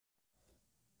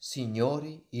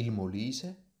Signori, il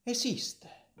Molise esiste.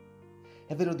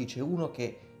 E ve lo dice uno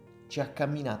che ci ha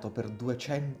camminato per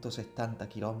 270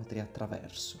 km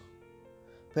attraverso.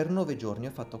 Per 9 giorni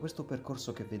ho fatto questo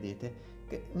percorso che vedete,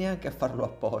 che neanche a farlo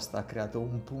apposta ha creato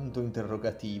un punto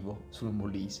interrogativo sul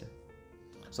Molise.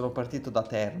 Sono partito da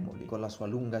Termoli, con la sua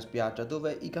lunga spiaggia,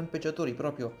 dove i campeggiatori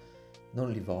proprio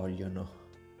non li vogliono.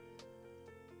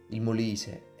 Il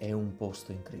Molise è un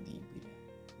posto incredibile,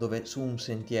 dove su un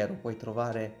sentiero puoi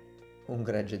trovare un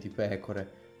gregge di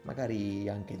pecore, magari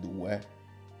anche due,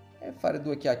 e fare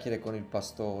due chiacchiere con il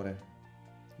pastore.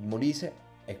 Il Molise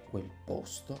è quel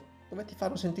posto dove ti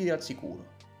fanno sentire al sicuro.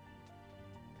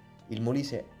 Il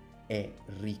Molise è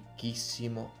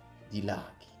ricchissimo di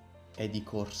laghi e di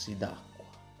corsi d'acqua.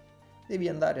 Devi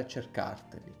andare a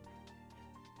cercarteli.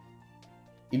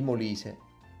 Il Molise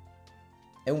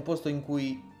è un posto in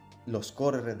cui lo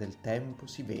scorrere del tempo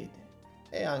si vede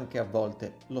e anche a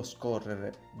volte lo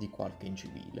scorrere di qualche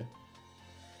incivile.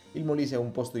 Il Molise è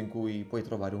un posto in cui puoi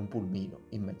trovare un pulmino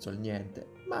in mezzo al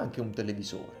niente, ma anche un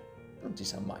televisore. Non si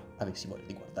sa mai, avessi voglia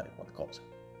di guardare qualcosa.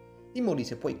 In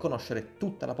Molise puoi conoscere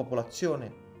tutta la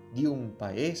popolazione di un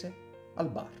paese al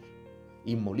bar.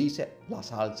 In Molise la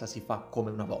salsa si fa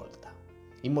come una volta.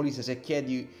 In Molise se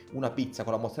chiedi una pizza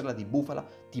con la mozzarella di bufala,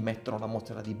 ti mettono la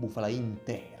mozzarella di bufala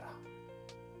intera.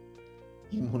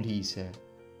 Il Molise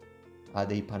ha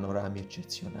dei panorami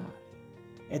eccezionali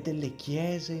e delle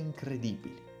chiese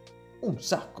incredibili. Un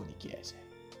sacco di chiese.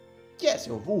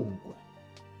 Chiese ovunque,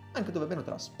 anche dove meno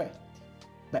te l'aspetti.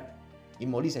 Beh, in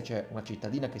Molise c'è una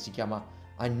cittadina che si chiama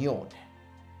Agnone,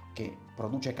 che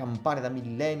produce campane da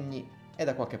millenni e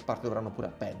da qualche parte dovranno pure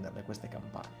appenderle queste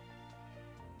campane.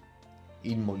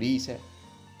 In Molise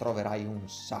troverai un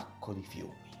sacco di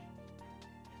fiumi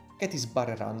che ti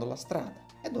sbarreranno la strada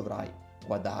e dovrai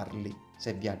guardarli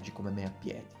se viaggi come me a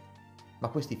piedi. Ma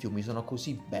questi fiumi sono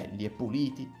così belli e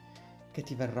puliti che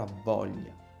ti verrà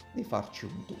voglia di farci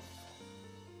un tuffo.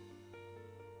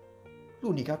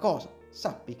 L'unica cosa,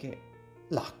 sappi che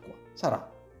l'acqua sarà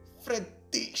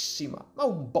freddissima, ma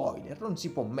un boiler non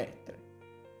si può mettere.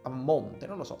 A monte,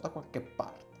 non lo so, da qualche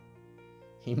parte.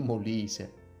 In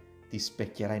Molise ti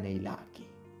specchierai nei laghi.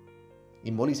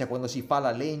 In Molise quando si fa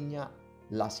la legna,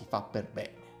 la si fa per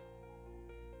bene.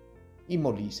 In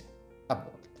Molise, a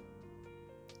volte,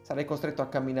 sarei costretto a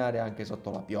camminare anche sotto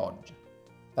la pioggia.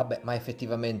 Vabbè, ma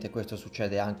effettivamente questo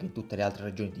succede anche in tutte le altre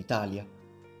regioni d'Italia.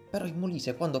 Però in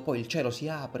Molise, quando poi il cielo si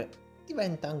apre,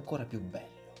 diventa ancora più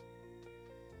bello.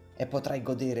 E potrai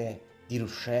godere di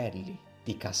ruscelli,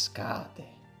 di cascate,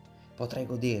 potrai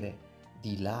godere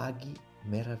di laghi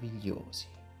meravigliosi.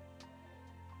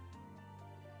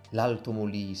 L'Alto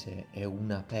Molise è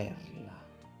una perla,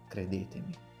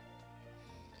 credetemi.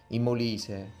 In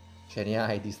Molise ce ne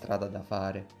hai di strada da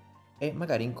fare e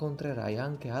magari incontrerai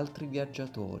anche altri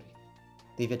viaggiatori,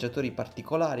 dei viaggiatori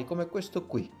particolari come questo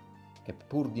qui, che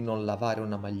pur di non lavare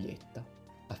una maglietta,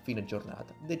 a fine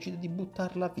giornata decide di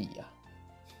buttarla via.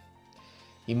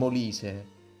 In Molise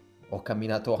ho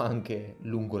camminato anche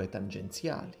lungo le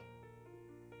tangenziali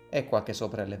e qualche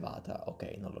sopraelevata,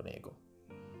 ok, non lo nego.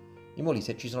 In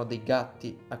Molise ci sono dei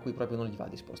gatti a cui proprio non gli va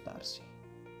di spostarsi.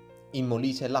 In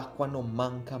Molise l'acqua non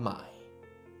manca mai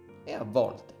e a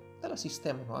volte te la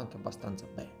sistemano anche abbastanza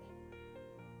bene.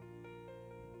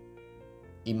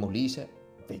 In Molise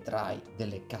vedrai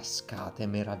delle cascate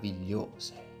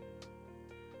meravigliose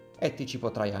e ti ci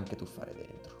potrai anche tuffare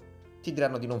dentro. Ti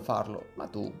diranno di non farlo, ma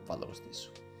tu fallo lo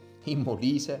stesso. In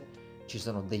Molise ci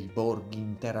sono dei borghi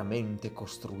interamente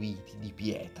costruiti di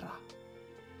pietra.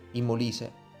 In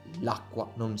Molise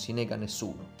l'acqua non si nega a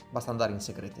nessuno, basta andare in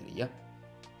segreteria.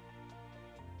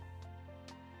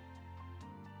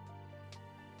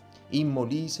 In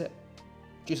Molise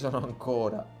ci sono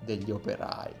ancora degli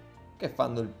operai che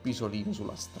fanno il pisolino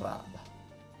sulla strada.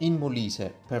 In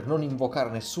Molise, per non invocare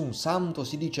nessun santo,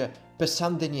 si dice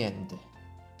 «pessante niente».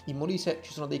 In Molise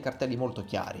ci sono dei cartelli molto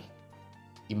chiari.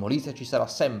 In Molise ci sarà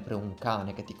sempre un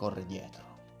cane che ti corre dietro.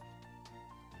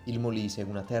 Il Molise è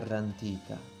una terra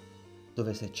antica,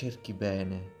 dove se cerchi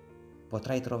bene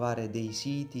potrai trovare dei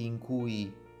siti in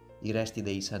cui i resti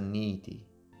dei Sanniti,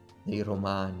 dei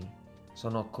Romani,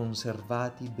 sono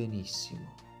conservati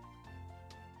benissimo.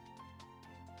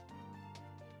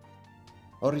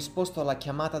 Ho risposto alla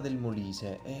chiamata del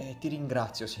Molise e ti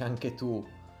ringrazio se anche tu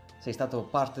sei stato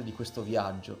parte di questo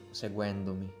viaggio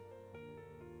seguendomi.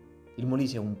 Il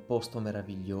Molise è un posto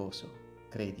meraviglioso,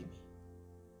 credimi.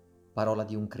 Parola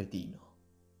di un cretino.